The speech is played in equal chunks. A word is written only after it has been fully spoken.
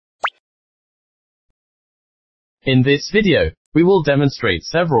In this video, we will demonstrate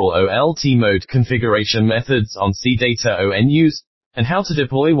several OLT mode configuration methods on C-Data ONUs, and how to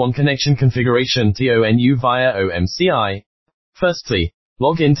deploy one connection configuration to ONU via OMCI. Firstly,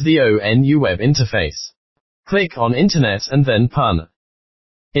 log into the ONU web interface. Click on Internet and then PUN.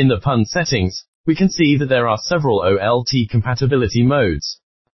 In the PUN settings, we can see that there are several OLT compatibility modes.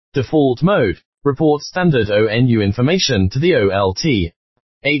 Default mode, report standard ONU information to the OLT.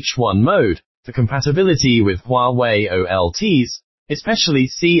 H1 mode, for compatibility with Huawei OLTs, especially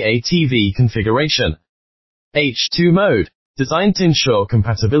CATV configuration. H2 mode, designed to ensure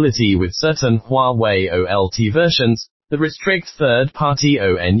compatibility with certain Huawei OLT versions that restrict third-party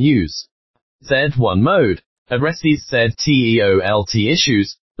ONUs. Z1 mode, addresses ZTE OLT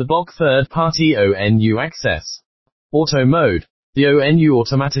issues that block third-party ONU access. Auto mode, the ONU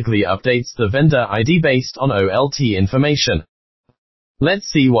automatically updates the vendor ID based on OLT information. Let's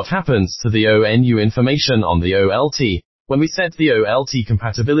see what happens to the ONU information on the OLT when we set the OLT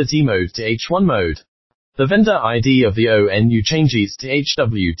compatibility mode to H1 mode. The vendor ID of the ONU changes to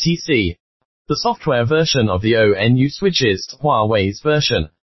HWTC. The software version of the ONU switches to Huawei's version.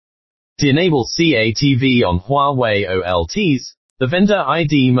 To enable CATV on Huawei OLTs, the vendor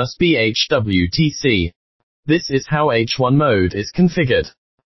ID must be HWTC. This is how H1 mode is configured.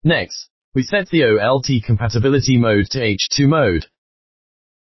 Next, we set the OLT compatibility mode to H2 mode.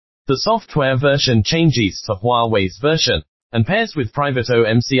 The software version changes to Huawei's version, and pairs with private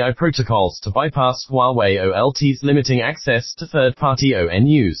OMCI protocols to bypass Huawei OLTs limiting access to third-party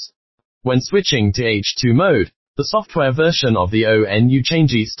ONUs. When switching to H2 mode, the software version of the ONU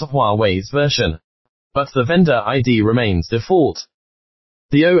changes to Huawei's version, but the vendor ID remains default.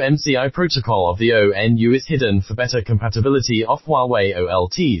 The OMCI protocol of the ONU is hidden for better compatibility of Huawei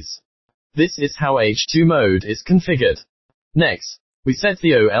OLTs. This is how H2 mode is configured. Next, we set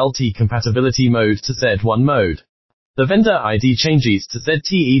the OLT compatibility mode to Z1 mode. The vendor ID changes to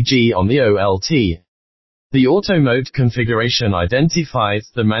ZTEG on the OLT. The auto mode configuration identifies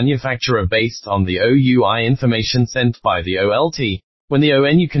the manufacturer based on the OUI information sent by the OLT when the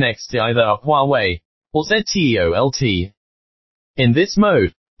ONU connects to either a Huawei or ZTE OLT. In this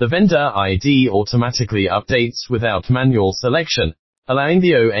mode, the vendor ID automatically updates without manual selection, allowing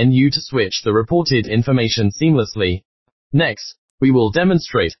the ONU to switch the reported information seamlessly. Next, we will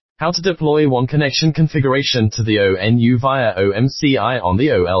demonstrate how to deploy one connection configuration to the ONU via OMCI on the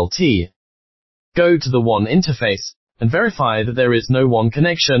OLT. Go to the WAN interface, and verify that there is no WAN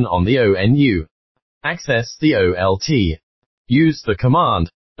connection on the ONU. Access the OLT. Use the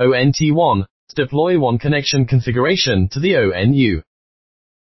command, ONT1, to deploy one connection configuration to the ONU.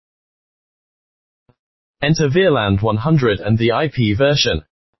 Enter VLAN 100 and the IP version.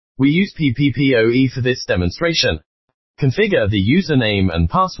 We use PPPoE for this demonstration. Configure the username and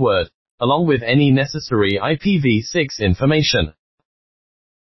password, along with any necessary IPv6 information.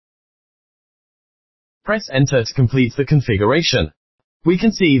 Press Enter to complete the configuration. We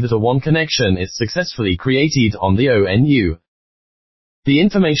can see that a WAN connection is successfully created on the ONU. The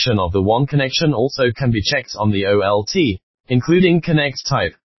information of the WAN connection also can be checked on the OLT, including connect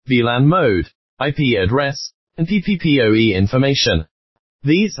type, VLAN mode, IP address, and PPPoE information.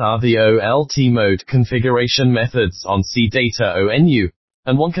 These are the OLT mode configuration methods on C-Data ONU,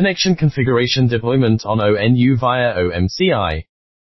 and one connection configuration deployment on ONU via OMCI.